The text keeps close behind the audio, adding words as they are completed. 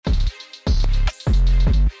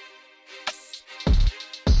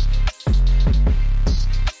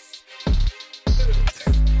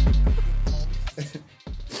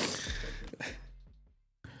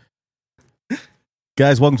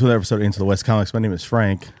Guys, welcome to another episode of Into the West Comics. My name is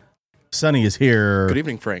Frank. Sonny is here. Good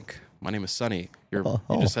evening, Frank. My name is Sonny. You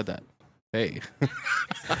just said that. Hey.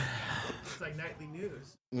 It's like nightly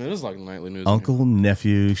news. It is like nightly news. Uncle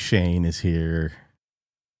Nephew Shane is here.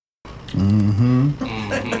 And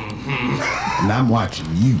I'm watching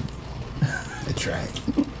you. That's right.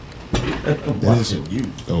 That isn't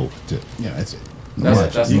you. Oh, yeah, that's it.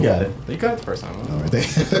 You got it. You got it the first time. All right,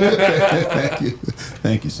 thank you.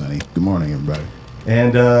 Thank you, Sonny. Good morning, everybody.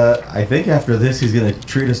 And I think after this, he's going to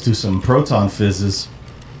treat us to some proton fizzes.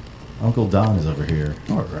 Uncle Don is over here.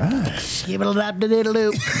 All right.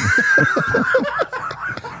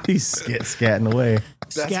 He's scatting away.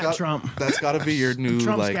 Scat Trump. That's got to be your new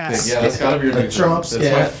Trump like scat. thing. Yeah, that's got to be your new Trump thing.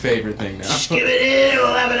 That's my scat. favorite thing now.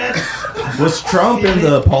 Was Trump in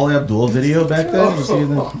the Paula Abdul video back then? Was he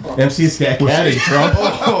in the MC Scat Caddy Trump?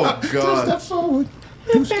 Oh Step God, forward.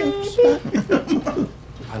 2 steps back.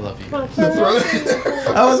 I love you.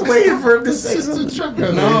 I was waiting for him to say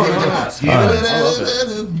something. No.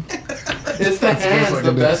 It's the hands, like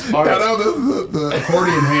the best part. No, the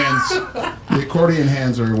accordion hands. The accordion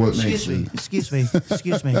hands are what makes me. Excuse me. Hold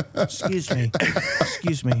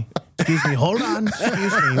on.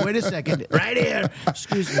 Excuse me. Wait a second. Right here.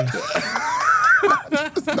 Excuse me.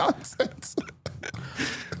 Nonsense.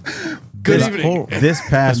 Good evening. This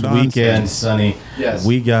past weekend, Sonny, Yes.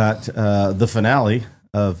 we got the finale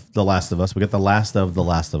of The Last of Us. We got The Last of The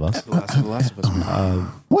Last of Us. The Last of Us.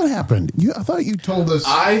 What happened? I thought you told us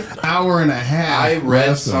I- hour and a half. I read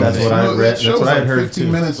left of something. it. That's what I No, read. that show's That's what I like heard, 15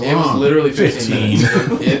 too. minutes long. It was literally 15.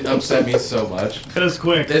 15 minutes. It upset me so much. It was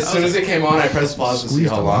quick. As soon as it came on, I pressed pause to see how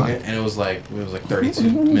Squeezed a long lot. and it was like 32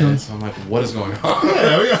 minutes. I'm like, what is going on?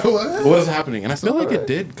 Yeah, what? What is happening? And I feel like it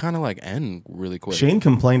did kind of like end really quick. Shane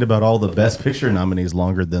complained about all the Best Picture nominees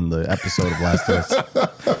longer than the episode of Last of Us.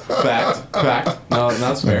 Fact. No,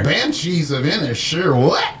 that's fair. Banshees of Inisherin.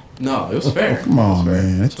 What? No, it was fair. Come on,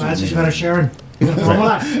 man. That's you better Sharon. You gonna film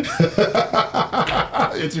what?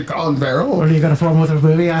 It's your Colin Farrell. What are you gonna film with a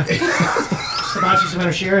movie? Sebastian's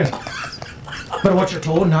better Sharon. But what you're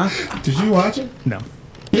told, huh? Did you watch it? No.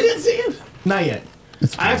 You didn't see it? Not yet.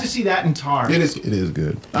 I have to see that in Tar. It is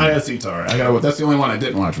good. I gotta see Tar. That's the only one I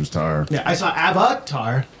didn't watch was Tar. Yeah, I saw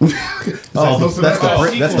Avatar. That's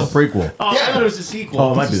the prequel. Oh, I thought it was a sequel.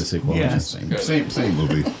 Oh, it might be the sequel. Yeah. Same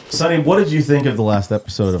movie. Sonny, what did you think of the last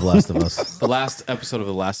episode of Last of Us? The last episode of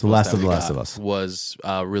The Last of The Us. Last of that The we Last got of Us. was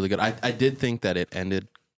really good. I did think that it ended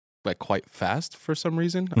like quite fast for some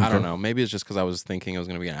reason. I don't know. Maybe it's just because I was thinking it was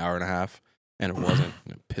going to be an hour and a half. And it wasn't.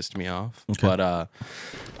 And it pissed me off. Okay. But I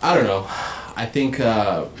don't know. I think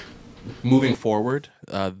moving forward,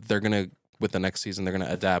 they're going to, with the next season, they're going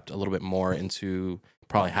to adapt a little bit more into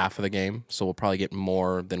probably half of the game. So we'll probably get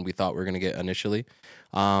more than we thought we were going to get initially.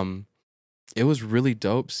 It was really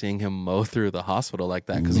dope seeing him mow through the hospital like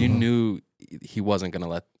that because you knew he wasn't going to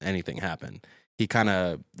let anything happen. He kind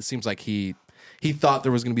of, it seems like he thought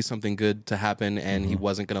there was going to be something good to happen and he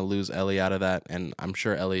wasn't going to lose Ellie out of that. And I'm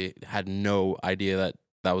sure Ellie had no idea that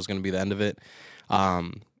that was going to be the end of it.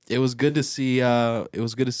 It was good to see. It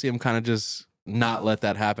was good to see him kind of just not let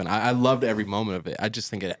that happen. I loved every moment of it. I just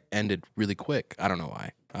think it ended really quick. I don't know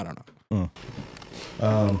why. I don't know.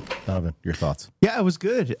 Donovan, your thoughts? Yeah, it was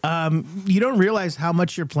good. You don't realize how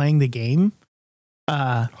much you're playing the game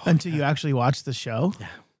until you actually watch the show. Yeah.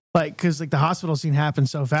 Like, because like the hospital scene happened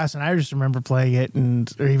so fast, and I just remember playing it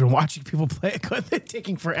or even watching people play it,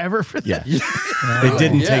 taking forever for that. Yeah. It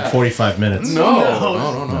didn't take 45 minutes.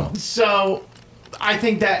 No. So I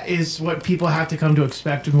think that is what people have to come to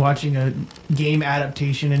expect when watching a game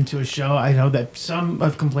adaptation into a show. I know that some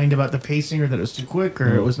have complained about the pacing or that it was too quick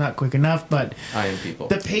or it was not quick enough, but I am people.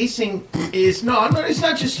 the pacing is no, it's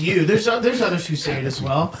not just you. There's others who say it as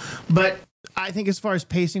well, but I think as far as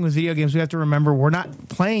pacing with video games, we have to remember we're not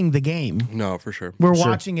playing the game. No, for sure. We're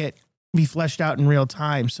watching it be fleshed out in real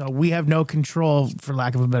time. So we have no control, for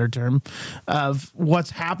lack of a better term, of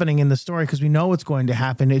what's happening in the story because we know what's going to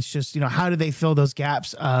happen. It's just, how do they fill those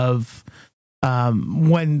gaps of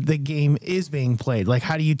when the game is being played? Like,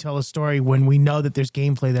 how do you tell a story when we know that there's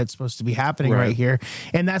gameplay that's supposed to be happening right here?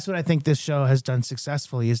 And that's what I think this show has done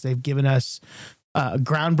successfully is they've given us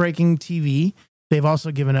groundbreaking TV. They've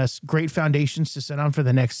also given us great foundations to set on for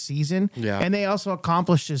the next season. Yeah. And they also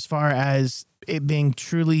accomplished as far as it being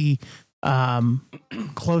truly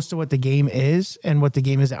close to what the game is and what the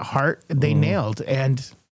game is at heart. They nailed. And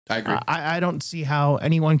I agree. I don't see how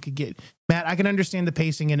anyone could get Matt. I can understand the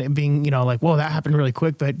pacing and it being, like, whoa, that happened really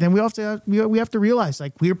quick. But then we have to realize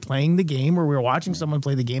like we're playing the game or we're watching someone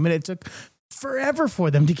play the game and it took forever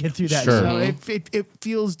for them to get through that. Sure. So it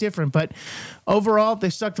feels different. But overall, they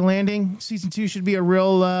stuck the landing. Season 2 should be a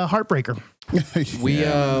real heartbreaker. We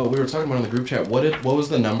were talking about in the group chat. What was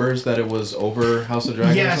the numbers that it was over House of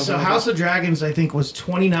Dragons? Yeah, so House of Dragons, I think, was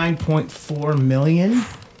 29.4 million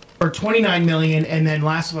or 29 million, and then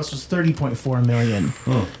Last of Us was 30.4 million.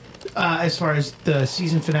 As far as the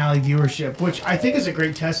season finale viewership, which I think is a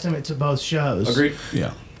great testament to both shows. Agreed.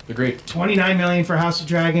 Yeah. Agreed. 29 million for House of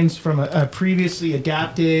Dragons from a previously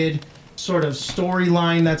adapted sort of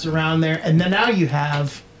storyline that's around there, and then now you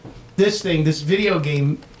have this video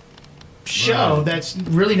game show that's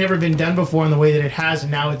really never been done before in the way that it has,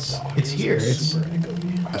 and now it's here.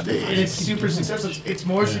 It's super successful. It's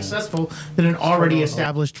more successful than an already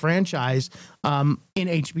established franchise in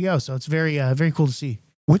HBO. So it's very very cool to see.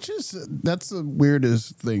 That's the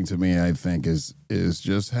weirdest thing to me. I think is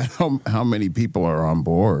just how many people are on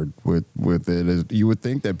board with it. You would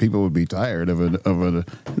think that people would be tired of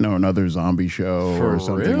another zombie show For or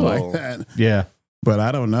something real? like that. Yeah. But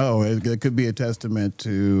I don't know. It could be a testament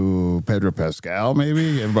to Pedro Pascal.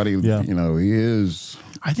 Maybe everybody, he is.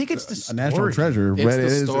 I think it's the story. A national treasure. It's but the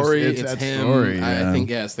it is- story. It's It's that him. story, I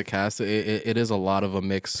think it's the cast. It is a lot of a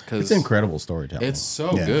mix because It's incredible storytelling. It's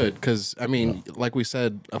so Yeah. good because I mean, like we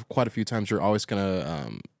said quite a few times, you're always gonna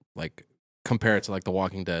like compare it to like The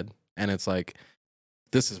Walking Dead, and it's like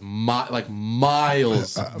this is miles,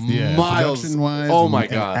 miles. Production-wise, Oh my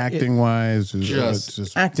and god! acting-wise, Just-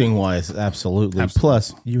 it's acting wise, absolutely.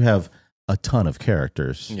 Plus, you have a ton of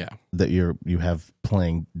characters Yeah. that you have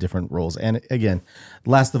playing different roles. And again,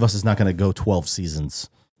 Last of Us is not going to go 12 seasons.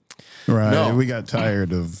 right. No. We got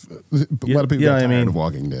tired of a lot of people Yeah, got I tired mean- of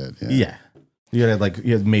Walking Dead. Yeah. You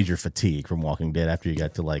had major fatigue from Walking Dead after you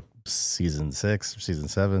got to like season 6 or season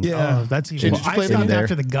 7. Oh, that's even. Did you I play stopped there?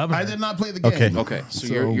 after the governor. I did not play the game. Okay. Okay, so,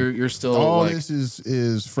 So you're still all like this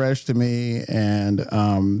is fresh to me, and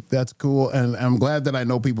that's cool. And I'm glad that I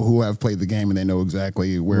know people who have played the game and they know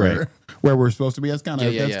exactly where Right. where we're supposed to be. That's kind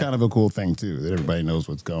of Yeah, yeah. kind of a cool thing too. That everybody knows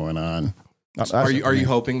what's going on. Are you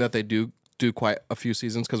hoping that they do quite a few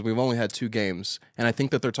seasons because we've only had 2 games, and I think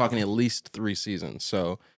that they're talking at least 3 seasons.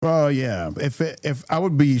 So Oh yeah, if I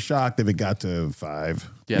would be shocked if it got to 5.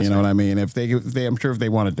 Yes, you know what I mean? If they, I'm sure if they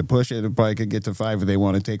wanted to push it probably could get to 5 if they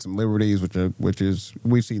want to take some liberties, which is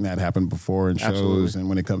we've seen that happen before in shows Absolutely. and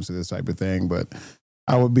when it comes to this type of thing. But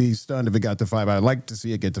I would be stunned if it got to 5. I'd like to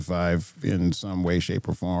see it get to 5 in some way, shape,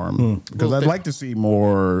 or form because Well, I'd like to see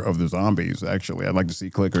more of the zombies. Actually, I'd like to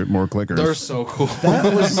see more clickers. they're so cool.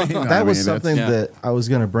 That was I mean, something that's- that I was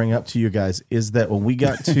going to bring up to you guys is that when we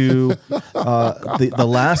got to the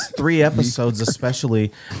last 3 episodes,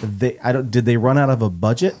 especially, did they run out of a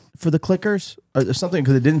budget for the clickers or something?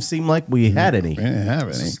 Because it didn't seem like we had any. We didn't have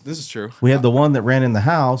any. This is true. We had the one that ran in the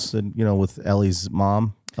house, and with Ellie's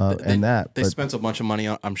mom and that. They but spent a bunch of money,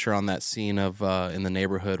 I'm sure, on that scene of in the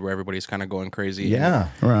neighborhood where everybody's kind of going crazy. yeah,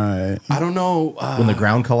 Right. I don't know. when the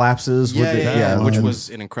ground collapses. yeah, with the, yeah, which and was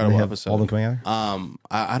an they incredible have episode. all them coming out.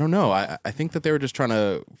 I don't know. I think that they were just trying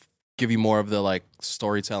to give you more of the like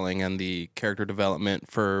storytelling and the character development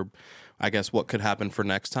for, I guess, what could happen for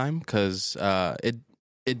next time because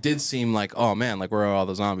it did seem like, oh man, like where are all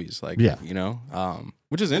the zombies? Like, Yeah.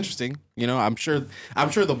 which is interesting. I'm sure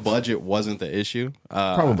the budget wasn't the issue.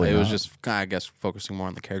 Probably it was not. just, I guess, focusing more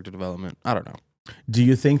on the character development. I don't know. Do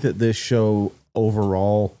you think that this show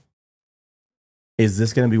overall is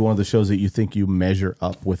this going to be one of the shows that you think you measure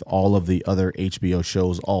up with all of the other HBO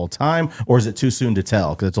shows all time, or is it too soon to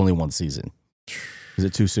tell because it's only 1 season? Is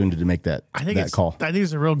it too soon to make that call? I think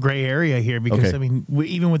it's a real gray area here because Okay. I mean,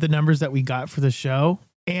 even with the numbers that we got for the show,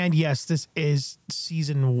 and yes, this is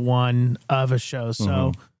season 1 of a show.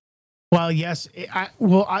 So, while yes,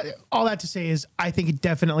 all that to say is, I think it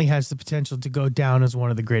definitely has the potential to go down as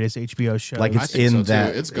one of the greatest HBO shows. Like I it's think so, in too.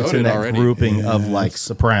 that It's it's in goated that already. grouping of like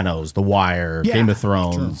Sopranos, The Wire, Yeah. Game of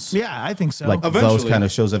Thrones, yeah, I think so. like those Eventually. kind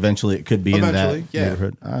of shows. Eventually, it could be in that Eventually, yeah.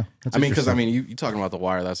 neighborhood. That's I mean, because interesting. you talking about The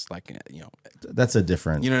Wire, that's like, that's a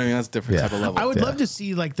different. you know what I mean? That's a different Yeah. type of level. I would love to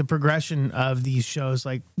see like the progression of these shows,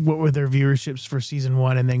 like what were their viewerships for season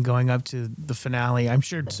 1 and then going up to the finale. I'm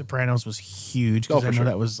sure Sopranos was huge because Oh, for I know sure.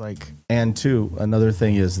 that was like And two, another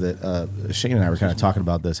thing is that Shane and I were kind of talking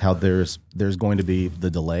about this, how there's going to be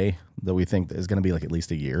the delay that we think is going to be like at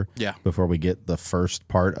least a year Yeah. before we get the first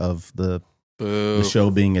part of the Boo.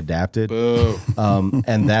 show being adapted. Boo.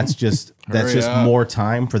 And that's just Hurry up. more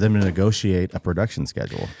time for them to negotiate a production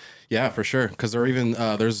schedule. Yeah, for sure. Because they're even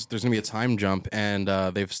there's gonna be a time jump, and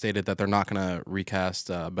they've stated that they're not gonna recast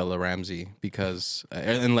Bella Ramsey because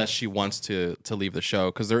unless she wants to leave the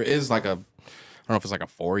show, because there is like I don't know if it's like a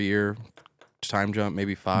 4-year time jump,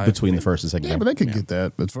 maybe 5 between the first and second Yeah, game. but they could get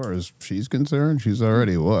that. As far as she's concerned, she's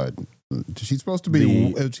already what? She's supposed to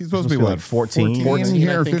be. She's supposed to be what? 14? 14,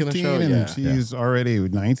 here, I think, in the 15, show, and yeah. she's already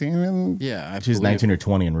 19. And Yeah, I She's believe. 19 or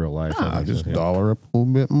 20 in real life. I think, just yeah. doll her up a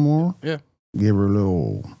little bit more. Yeah. Give her a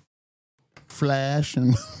little flash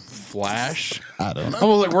and Flash. I don't know. I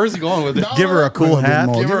was like, where's he going with it? Give her a cool bit hat.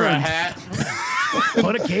 more. Give her a hat.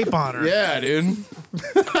 Put a cape on her. Yeah, dude.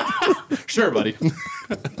 Sure, buddy.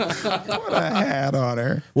 Put a hat on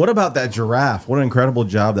her. What about that giraffe? What an incredible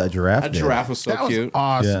job that giraffe That did. giraffe was so That was cute.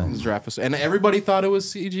 awesome. This giraffe was, and everybody thought it was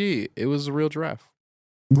CG. It was a real giraffe.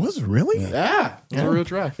 Was it really? Yeah, it was a real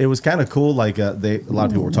giraffe. It was kind of cool. Like a lot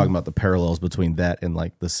of people were talking about the parallels between that and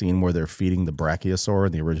like the scene where they're feeding the brachiosaur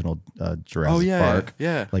in the original Jurassic Park.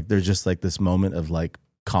 yeah, Like there's just like this moment of like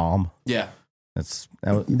calm. yeah.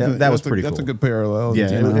 That was pretty cool. That's a good parallel. Yeah,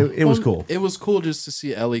 you know. it was cool. It was cool just to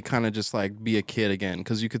see Ellie kind of just like be a kid again,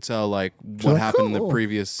 because you could tell like what happened in the cool.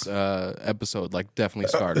 previous episode like definitely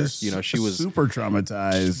scarred her. You know, she was super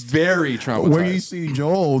traumatized. very traumatized. Where you see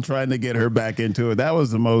Joel trying to get her back into it, that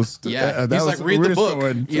was the most. Yeah, that he's was, like, read we're the just book,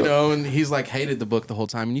 going- you know, and he's like hated the book the whole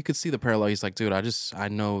time, and you could see the parallel. He's like, dude, I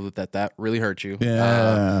know that really hurt you.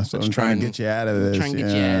 Yeah, so let's I'm trying to get you out of this. Try and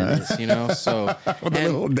get you out of this, you know. So With a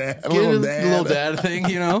and little dad, get a little dad thing,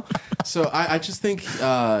 you know. So I just think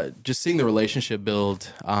just seeing the relationship build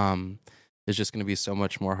is just going to be so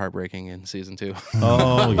much more heartbreaking in season 2.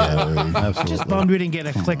 Oh yeah, absolutely. Just bummed we didn't get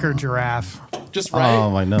a clicker giraffe. Just right.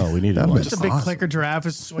 Oh, I know. We needed That'd one. be Just a big awesome. clicker giraffe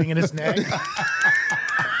is swinging his neck.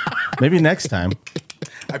 Maybe next time.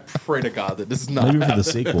 I pray to God that this is not. Maybe for the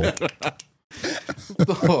sequel.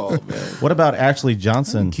 Oh man. What about Ashley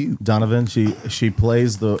Johnson? Cute. Donovan. She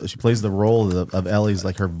plays the role of Ellie's,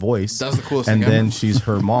 like her voice. That was the coolest And thing then ever. she's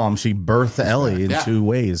her mom. She birthed Ellie in Yeah. 2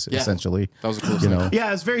 ways, Yeah. essentially. That was the coolest You thing. know.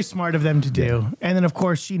 Yeah, it's very smart of them to do. And then, of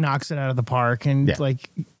course, she knocks it out of the park. And, Yeah. like,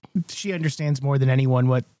 she understands more than anyone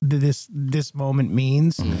what this moment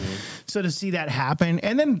means. Mm-hmm. So to see that happen,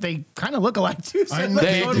 and then they kind of look alike, too. So let's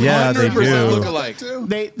They go- Yeah, they 100% do. look alike.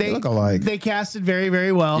 They look alike. They casted very,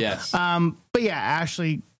 very well. Yes. But yeah,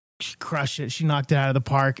 Ashley, she crushed it. She knocked it out of the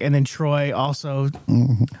park. And then Troy also,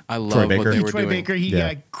 I love Troy what Baker. they were Troy doing. Baker, he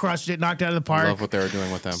Yeah. crushed it, knocked it out of the I park. love what they were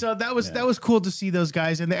doing with them. So that was cool to see those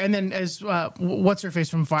guys, and then as what's her face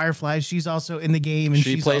from Firefly, she's also in the game, and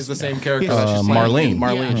she she's plays also, the same character. Yeah. that she's playing. Marlene.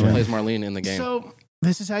 Marlene. She Yeah. plays Marlene in the game. So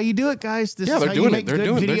this is how you do it, guys. This Yeah, is they're how you doing it. make They're good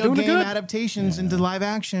doing it. They're video doing it game good. adaptations into live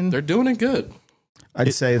action. They're doing it good.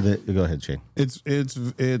 I'd say that. Go ahead, Shane. It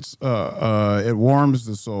warms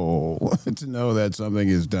the soul to know that something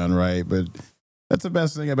is done right. But that's the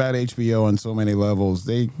best thing about HBO on so many levels.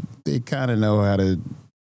 They kind of know how to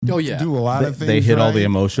Oh yeah. do a lot of things. They hit all the right.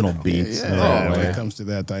 emotional beats. in that when way. it comes to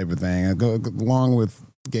that type of thing. I go along with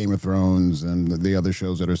Game of Thrones and the other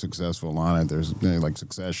shows that are successful on it. There's like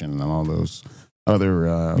Succession and all those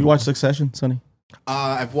other. You watch Succession, Sonny?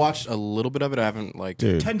 I've watched a little bit of it. I haven't like.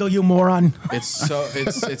 Dude. Kendall, you moron. It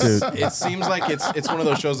seems like it's one of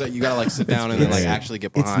those shows that you gotta like sit down and then like actually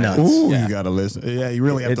get it's behind. nuts. Ooh, Yeah. you got to listen. Yeah, you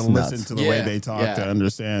really have It's to listen nuts. to the way Yeah, they talk yeah. to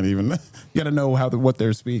understand. Even you got to know what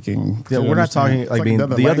they're speaking. Yeah, to we're not understand. talking It's like, I mean,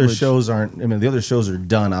 another the other language. shows aren't. I mean, the other shows are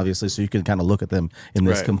done, obviously, so you can kind of look at them in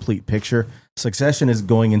this Right. complete picture. Succession is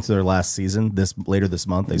going into their last season. Later this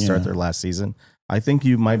month, they start Yeah. their last season. I think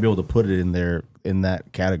you might be able to put it in there in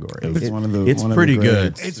that category. It's one of the. it's one of the pretty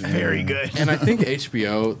good. greats. It's very good. And I think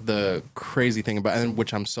HBO, the crazy thing about, and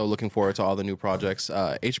which I'm so looking forward to all the new projects,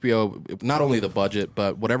 HBO, not only the budget,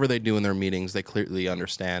 but whatever they do in their meetings, they clearly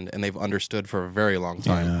understand, and they've understood for a very long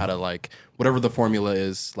time how to like, whatever the formula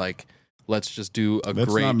is, like, let's just do a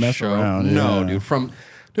Let's great not mess show. around, No, yeah.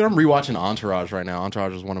 dude, I'm rewatching Entourage right now.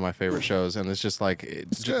 Entourage is one of my favorite shows, and it's just like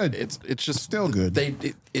it's good. It's just Still good.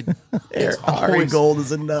 It's Ari always, Gold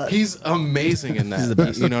is a nut. He's amazing in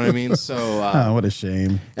that. You know what I mean? So, Oh, what a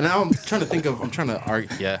shame. and now I'm trying to argue.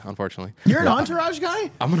 Yeah, unfortunately, You're an Entourage guy?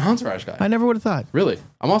 I'm an Entourage guy. I never would have thought. Really,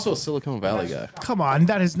 I'm also a Silicon Valley guy. Come on,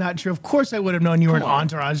 that is not true. Of course, I would have known you were an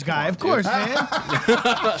Entourage guy. Of course, man.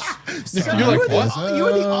 You're You're like, what?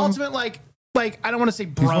 You're the ultimate like I don't want to say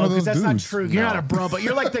one bro of because those that's not dudes. true. You're not a bro, but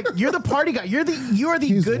you're like you're the party guy. You're the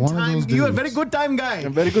He's good one of time. those You're a dudes. very good time guy.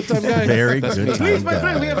 Very good time guy. Very That's good me. time. Please, my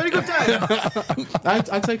friend, we have a very good time.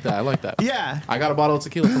 I take that. I like that. Yeah. I got a bottle of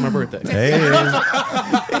tequila for my birthday. Hey,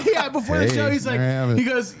 Yeah, before the Hey, show, he's like, there you have it. he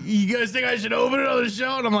goes, "You guys think I should open another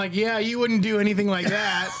show?" And I'm like, "Yeah, you wouldn't do anything like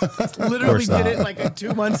that." Literally course not. did it like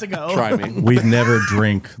 2 months ago. Try me. we'd never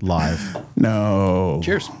drink live. No.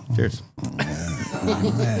 Cheers. Cheers.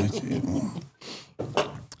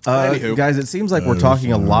 Anywho. Guys, it seems like we're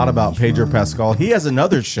talking a lot about Pedro Pascal. He has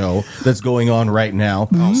another show that's going on right now,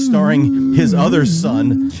 starring his other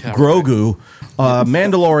son, Grogu.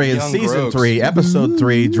 Mandalorian Young season Grogs. 3, episode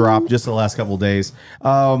 3 dropped just the last couple of days.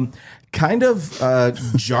 Kind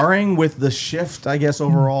of jarring with the shift, I guess,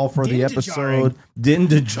 overall for the episode.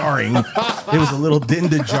 Dinda jarring. It was a little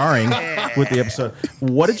dinda jarring with the episode.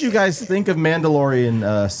 What did you guys think of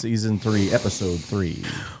Mandalorian season 3, episode 3?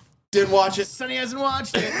 Didn't watch it. Sonny hasn't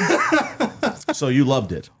watched it. So you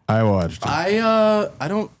loved it. I watched it. I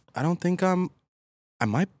don't think I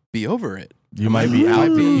might be over it. You might be out.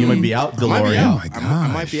 You might be out, I might be DeLorean. out. my I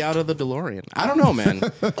might gosh. be out of the DeLorean. I don't know, man.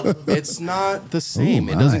 It's not the same.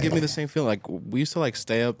 It doesn't give me the same feeling. Like we used to like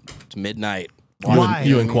stay up to midnight. Why?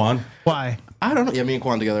 You and Quan. Why? I don't know. Yeah, me and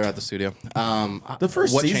Quan together at the studio. The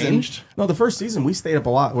first what season. changed? No, the first season we stayed up a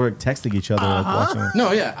lot. We were texting each other, like watching.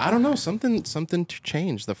 No, yeah, I don't know. Something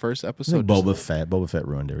changed the first episode. Boba Fett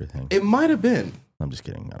ruined everything. It might have been. I'm just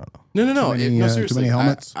kidding. I don't know. No. many, No, too seriously. many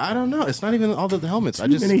helmets? I don't know. It's not even all the helmets.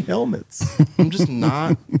 Too many helmets. I'm just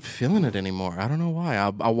not feeling it anymore. I don't know why.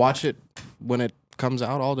 I'll watch it when it comes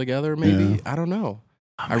out all together. Maybe. Yeah. I don't know.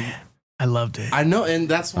 I loved it. I know, and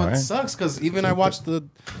that's what All right. sucks because even I watched the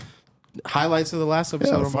highlights of the last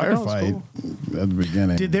episode. Yeah, I'm like, oh, it's firefight cool. at the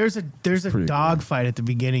beginning. Dude, there's a pretty dog fight at the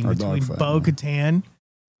beginning Or between dogfight, Bo Katan,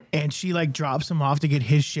 and she like drops him off to get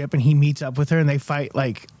his ship, and he meets up with her, and they fight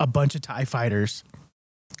like a bunch of TIE fighters,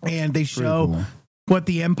 and they Pretty show cool. what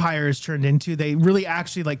the Empire has turned into. They really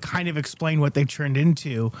actually like kind of explain what they've turned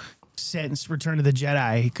into since Return of the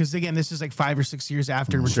Jedi, because again, this is like 5 or 6 years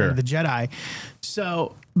after Return Sure. of the Jedi,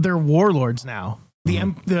 so they're warlords now.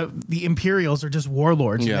 The Imperials are just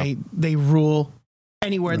warlords. Yeah. They rule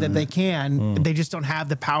anywhere that they can. They just don't have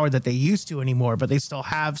the power that they used to anymore, but they still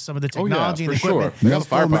have some of the Oh, yeah, technology for and sure. equipment. They got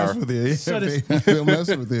the They'll mess firepower. with you. So does- They'll mess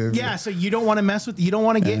with you. Yeah, so you don't want to mess with, you don't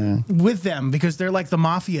want to get with them because they're like the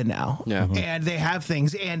mafia now. Yeah. And they have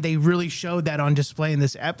things, and they really showed that on display in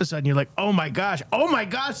this episode. And you're like, oh my gosh.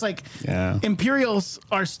 Like, Yeah. Imperials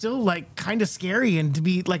are still like kind of scary and to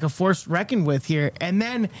be like a force reckoned with here. And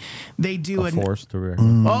then they do an Forced to rear.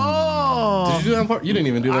 oh. Did you do that on purpose? You didn't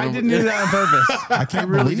even do that. I didn't do that on purpose. I can't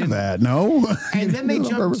believe that. No. And then they On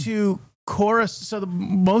jump purpose. to Coruscant. So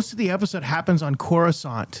most of the episode happens on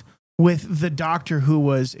Coruscant with the doctor who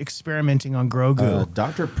was experimenting on Grogu.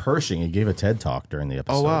 Dr. Pershing, he gave a TED talk during the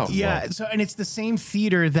episode. wow. Yeah. So, and it's the same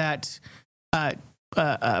theater that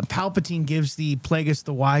Palpatine gives the Plagueis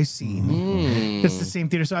the Wise scene. It's the same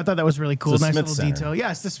theater. So I thought that was really cool. It's the Nice Smith little Center. detail.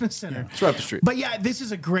 Yeah, it's the Smith Center. It's right up the street. But yeah, this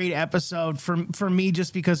is a great episode for me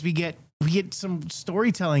just because we get some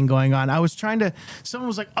storytelling going on. I was trying to, someone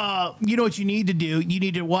was like, you know what you need to do? You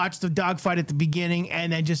need to watch the dogfight at the beginning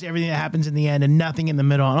and then just everything that happens in the end and nothing in the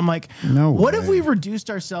middle. And I'm like, No what have way. we reduced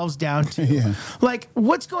ourselves down to? Yeah. Like,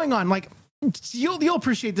 what's going on? Like, you'll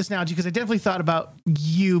appreciate this analogy because I definitely thought about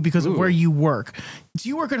you because of where you work. Do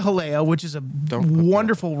you work at Haleo, which is a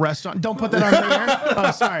wonderful restaurant? Don't put that on there.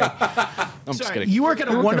 Oh, sorry. I'm just kidding. You work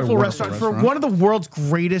at a wonderful restaurant for restaurant. one of the world's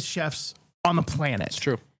greatest chefs on the planet. It's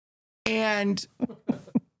true. And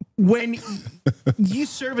when you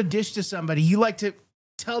serve a dish to somebody, you like to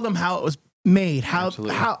tell them how it was made, how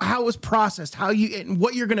Absolutely. it was processed, how you and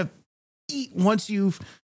what you're gonna eat once you've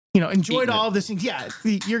enjoyed Eaten all of this things. Yeah,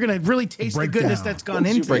 you're gonna really taste the goodness Breakdown. that's gone Once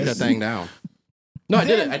you into break this. that thing down. No, I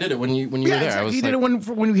did it. I did it when you were there. Exactly. I was You like, did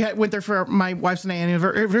it when we went there for my wife's and I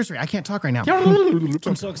anniversary. I can't talk right now.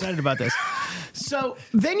 I'm so excited about this. So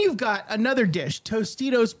then you've got another dish,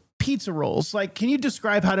 Tostitos pizza rolls. Like, can you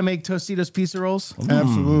describe how to make Tostitos pizza rolls?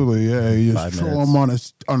 Absolutely, yeah. You 5 just throw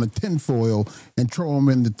minutes. them on a tin foil and throw them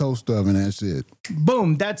in the toast oven. That's it.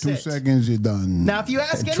 Boom, that's 2 it. seconds, you're done. Now, if you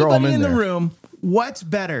ask And throw 'em anybody in in the there. room, what's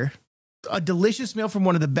better? A delicious meal from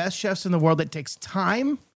one of the best chefs in the world that takes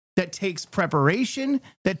time, that takes preparation,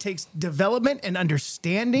 that takes development and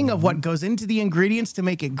understanding of what goes into the ingredients to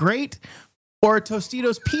make it great, or a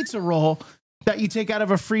Tostitos pizza roll that you take out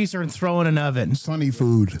of a freezer and throw in an oven. Sunny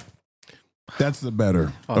food. That's the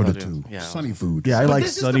better Oh, of the no, dude. two. Yeah. Sunny food. Yeah, I like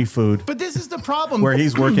this is Sunny the- Food, But this is the problem. where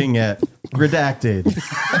he's working at Redacted.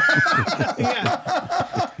 Yeah.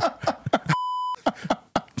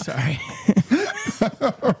 Sorry.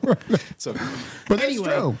 so, But that's Anyway,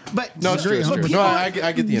 true. but no, it's true. It's but true. people- No, I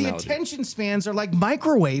get the the analogy. attention spans are like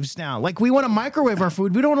microwaves now. Like, we want to microwave our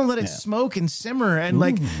food. We don't want to let it smoke and simmer and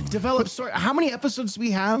like develop story. How many episodes do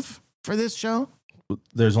we have for this show?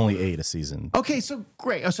 There's only 8 a season. Okay, so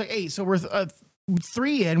great. So 8. So we're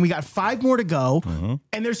 3 in. We got 5 more to go,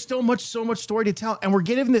 and there's still so much story to tell. And we're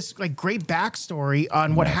getting this like great backstory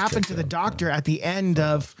on what happened to the Doctor at the end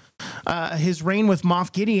of his reign with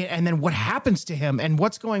Moff Gideon, and then what happens to him and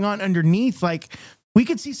what's going on underneath. Like, we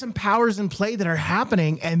could see some powers in play that are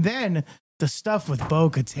happening. And then the stuff with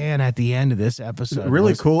Bo-Katan at the end of this episode,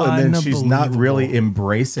 really was cool. And then she's not really unbelievable.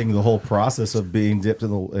 embracing the whole process of being dipped in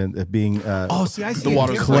the being Oh, see, I see The it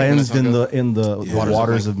water's different. cleansed in the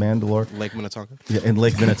waters of Mandalore. Lake Minnetonka. Yeah, in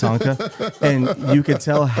Lake Minnetonka. And you could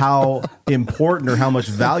tell how important or how much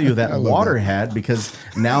value that water had, because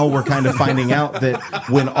now we're kind of finding out that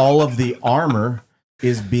when all of the armor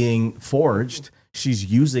is being forged, she's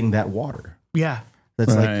using that water. Yeah.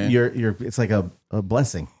 That's Right. like you're it's like a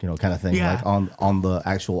blessing, kind of thing, Yeah. like on the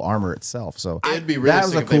actual armor itself. So It'd be that really was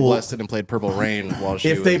sick a if they cool. blessed it and played Purple Rain while she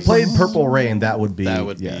If they was- played Purple Rain, that would be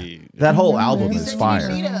that whole album is fire.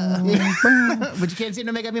 But you can't seem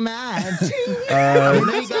to make up your mind.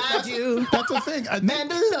 They got you. That's the thing. I think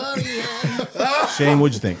Mandalorian. Shane,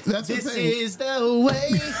 what'd you think? that's the This thing. is the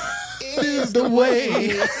way. It is the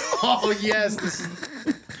way. Oh yes, this is.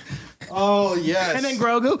 Oh yes. And then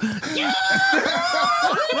Grogu.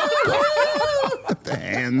 The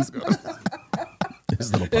hands.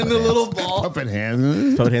 His little in the little ball. Puppet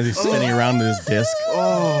hands. Puppet hands, he's spinning around in his disc.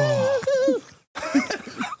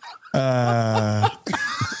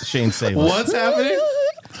 Shane, save us. What's happening?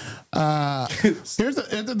 Here's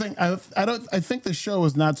the thing. I think the show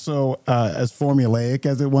is not so as formulaic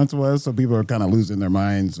as it once was. So people are kind of losing their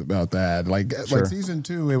minds about that. Like season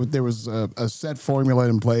 2, there was a set formula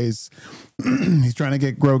in place. He's trying to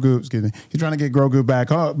get Grogu. Excuse me. He's trying to get Grogu back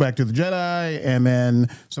to the Jedi, and then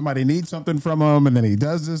somebody needs something from him, and then he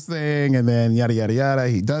does this thing, and then yada yada yada.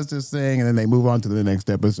 He does this thing, and then they move on to the next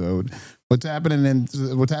episode. What's happened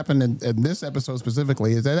in this episode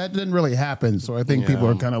specifically is that didn't really happen. So I think people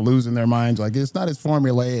are kind of losing their minds. Like, it's not as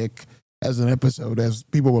formulaic as an episode as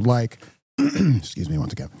people would like. Excuse me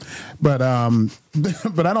once again, but I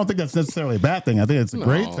don't think that's necessarily a bad thing. I think it's a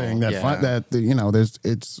great thing that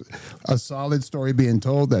it's a solid story being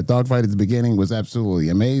told. That dogfight at the beginning was absolutely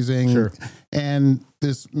amazing, Sure. And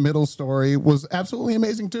this middle story was absolutely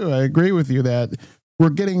amazing too. I agree with you that we're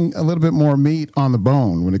getting a little bit more meat on the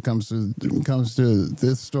bone when it comes to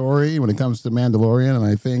this story, when it comes to Mandalorian, and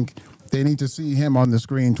I think they need to see him on the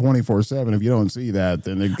screen 24/7. If you don't see that,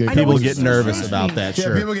 then People get nervous about that. Yeah,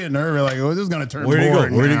 Sure. people get nervous. Like, oh, this is going to turn Where'd he go?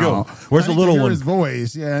 boring Where'd he now. go? Where's I the need little to hear one? His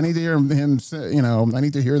voice. Yeah, I need to hear him. I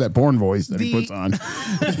need to hear that porn voice that he The- puts on.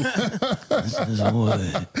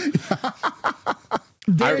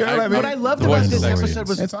 What I loved the about voice this is sexy.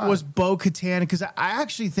 episode It's hot. was Bo-Katan, because I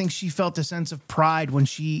actually think she felt a sense of pride when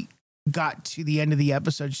she got to the end of the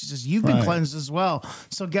episode. She says, "You've been Right. cleansed as well."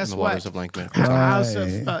 So guess In the what? waters of Lake House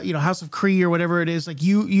Minnetonka. of House of Kree or whatever it is, like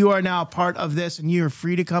you are now a part of this, and you are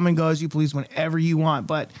free to come and go as you please whenever you want.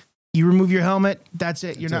 But you remove your helmet, that's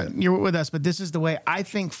it. You're with us. But this is the way. I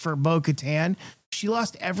think for Bo-Katan, she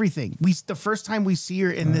lost everything. The first time we see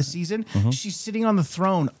her in this season, she's sitting on the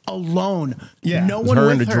throne alone. Yeah. No It's one her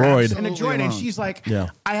with and a her. droid. And a droid, and she's like, Yeah.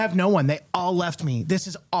 I have no one. They all left me. This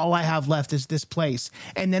is all I have left is this place.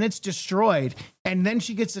 And then it's destroyed. And then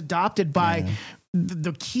she gets adopted by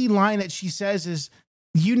the key line that she says is,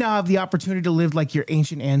 "You now have the opportunity to live like your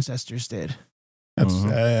ancient ancestors did."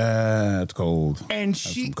 That's cold. And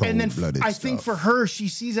some and then cold-blooded I think stuff. for her, she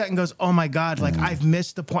sees that and goes, "Oh my God, like I've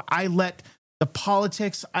missed the point. I let the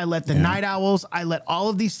politics, I let the night owls, I let all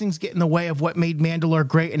of these things get in the way of what made Mandalore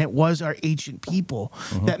great. And it was our ancient people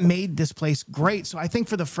that made this place great." So I think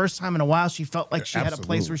for the first time in a while, she felt like she had a place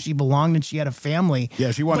Absolutely. where she belonged and she had a family.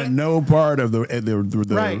 Yeah, she wanted But- no part of the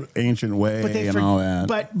Right. ancient way But and all that.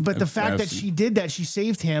 But the fact that she did that, she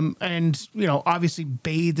saved him, and obviously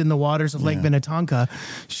bathed in the waters of Lake Minnetonka.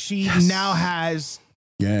 She now has.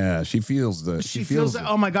 Yeah, she feels the. She feels that.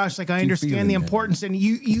 Oh my gosh! Like, I understand feeling the it. importance, and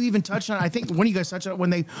you even touched on it. I think one of you guys touched on it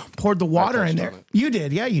when they poured the water in touched there. on it. You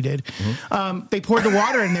did, yeah, you did. They poured the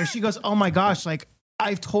water in there. She goes, "Oh my gosh! Like,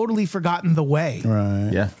 I've totally forgotten the way."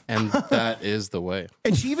 Right. Yeah. And that is the way.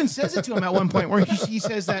 And she even says it to him at one point where she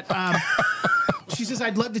says that. She says,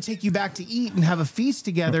 "I'd love to take you back to eat and have a feast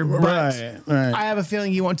together, but Right. I have a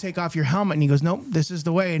feeling you won't take off your helmet." And he goes, "Nope, this is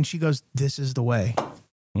the way." And she goes, "This is the way."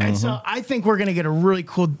 And so I think we're going to get a really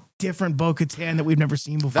cool, different Bo-Katan that we've never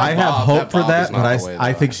seen before. I have Bob- hope that for Bob that, is but not the way,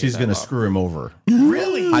 I though. think I she's hate going to that Bob. screw him over.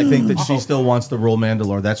 Really? I think that she still wants to rule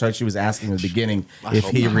Mandalore. That's why she was asking in the beginning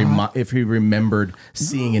if he remembered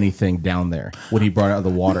seeing anything down there when he brought out of the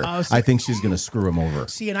water. Oh, so- I think she's going to screw him over,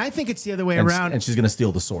 See, and I think it's the other way and, around. and she's going to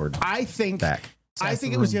steal the sword. I think back. I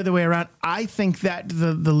think it was the other way around. I think that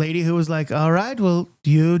the lady who was like, all right, well,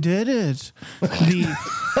 you did it. The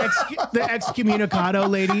excommunicado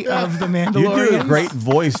lady of the Mandalorian. You do a great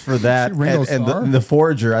voice for that. Ringo And Starr? the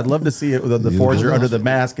Forager. I'd love to see it. The Forager under the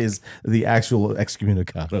mask is the actual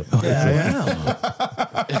excommunicado.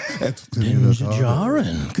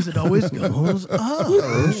 Jarring, because it always goes up.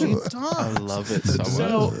 I love it so much.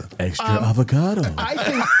 So Extra avocado. I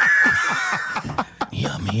think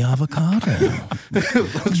yummy avocado.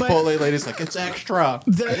 Chipotle lady's like, it's extra.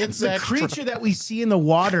 The creature that we see in the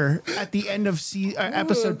water at the end of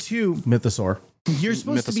episode 2, Mythosaur. you're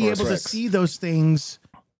supposed to be Mythosaurus able Rex. to see those things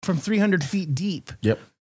from 300 feet deep. Yep.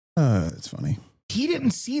 It's funny. He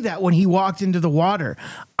didn't see that when he walked into the water.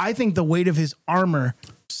 I think the weight of his armor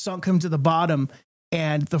sunk him to the bottom,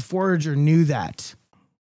 and the Forager knew that.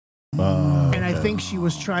 And I think she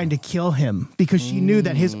was trying to kill him because she knew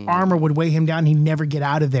that his armor would weigh him down. He'd never get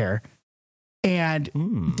out of there. And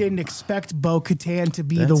didn't expect Bo-Katan to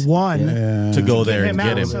be the one To go there and him get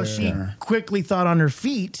out. him. So she quickly thought on her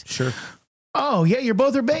feet, Sure. oh, yeah, you're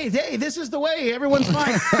both are bathed. Hey, this is the way. Everyone's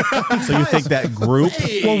fine. So you think that group?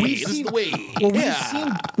 Well,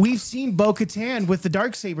 we've seen Bo-Katan with the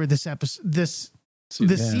Darksaber this episode, this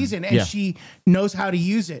season, and she knows how to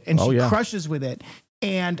use it, and she crushes with it.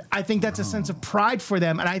 And I think that's a sense of pride for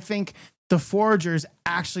them. And I think the Forager is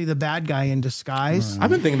actually the bad guy in disguise. I've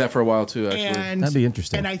been thinking that for a while too, actually. And, That'd be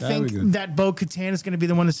interesting. And I think that Bo-Katan is going to be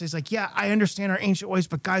the one that says, like, yeah, I understand our ancient ways,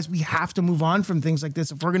 but guys, we have to move on from things like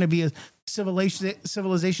this if we're going to be a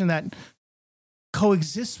civilization that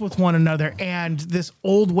coexists with one another, and this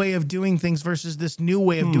old way of doing things versus this new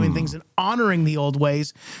way of doing things and honoring the old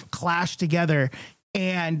ways clash together.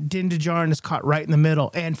 And Din Djarin is caught right in the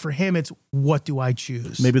middle. And for him, it's what do I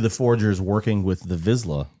choose? Maybe the Forager is working with the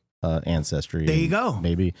Vizsla ancestry. There you go.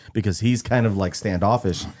 Maybe because he's kind of like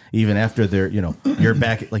standoffish, even after they're, you're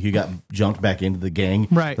back, like you got jumped back into the gang.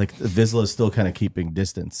 Right. Like Vizsla is still kind of keeping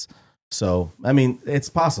distance. So, I mean, it's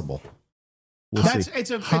possible. We'll see. It's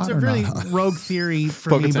a really rogue theory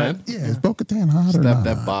for me. But Yeah, is Bo-Katan hot or not?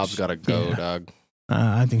 That Bob's got to go, dog.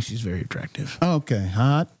 I think she's very attractive. Okay,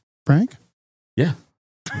 hot. Frank? Yeah.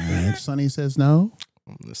 And Sonny says no.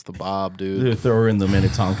 It's the Bob, dude. Throw her in the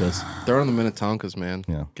Minnetonkas. They're on the Minnetonkas, man.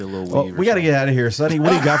 Yeah. Get a little Well, weave. we got to get out of here, Sonny.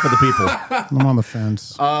 What do you got for the people? I'm on the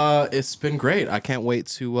fence. It's been great. I can't wait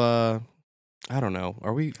to. I don't know.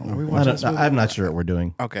 Are we watching this movie? I'm not sure what we're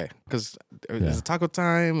doing. Okay, because is it taco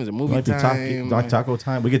time? Is it movie Might be time? taco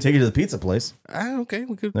time. We could take you to the pizza place. Okay,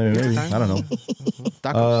 we could. Maybe. I don't know.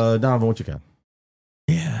 Tacos. Donovan, what you got?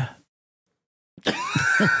 Yeah.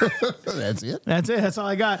 That's it. That's it. That's all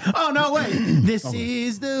I got. Oh, no, wait. This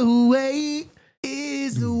is the way.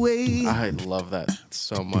 Is the way. I love that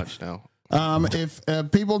so much now. If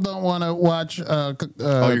people don't want to watch you're gonna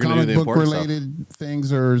do comic the book important related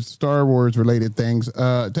things or Star Wars related things,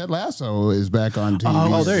 Ted Lasso is back on TV.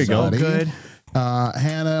 Oh, there you go. buddy. Good.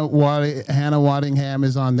 Hannah Waddingham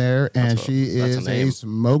is on there, and she that's a is name. a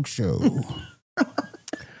smoke show.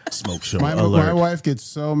 Smoke show My alert. wife gets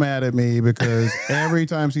so mad at me because every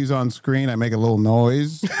time she's on screen, I make a little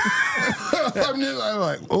noise. I'm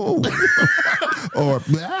like, oh, or oh,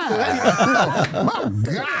 my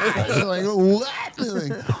God, like what?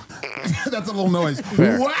 That's a little noise.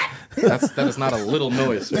 Fair. What? That is not a little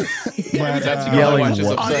noise. But, That's Yelling my wife is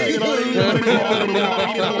what? upset.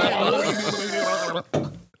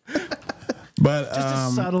 But Just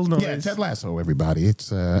a subtle noise. Yeah, Ted Lasso, everybody. It's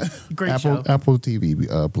Great Apple show. Apple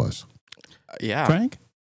TV Plus. Yeah. Frank,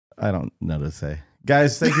 I don't know what to say.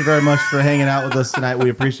 Guys, thank you very much for hanging out with us tonight.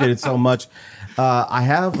 We appreciate it so much. I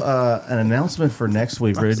have an announcement for next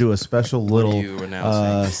week. We're going to do a special little you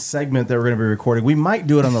announcing? segment that we're going to be recording. We might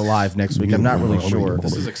do it on the live next week. I'm not really sure.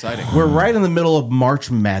 This is exciting. We're right in the middle of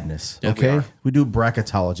March Madness. Yeah, we Okay, are. we do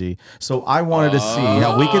bracketology, so I wanted to see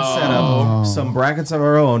how we could set up some brackets of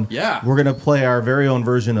our own. Yeah. we're gonna play our very own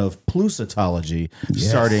version of Plusatology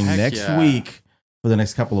starting Heck next yeah. week. For the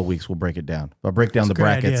next couple of weeks, we'll break it down. I'll break down the a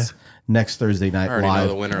great brackets idea. next Thursday night I already know live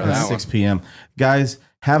the winner of at that 6 one. p.m. Guys,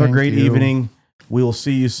 have a Thank great you. evening. We will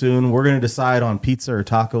see you soon. We're going to decide on pizza or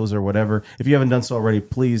tacos or whatever. If you haven't done so already,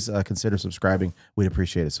 please consider subscribing. We'd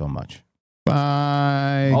appreciate it so much.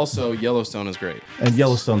 bye. Also, Yellowstone is great. And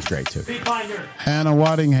Yellowstone's great too. Hannah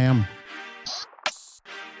Waddingham.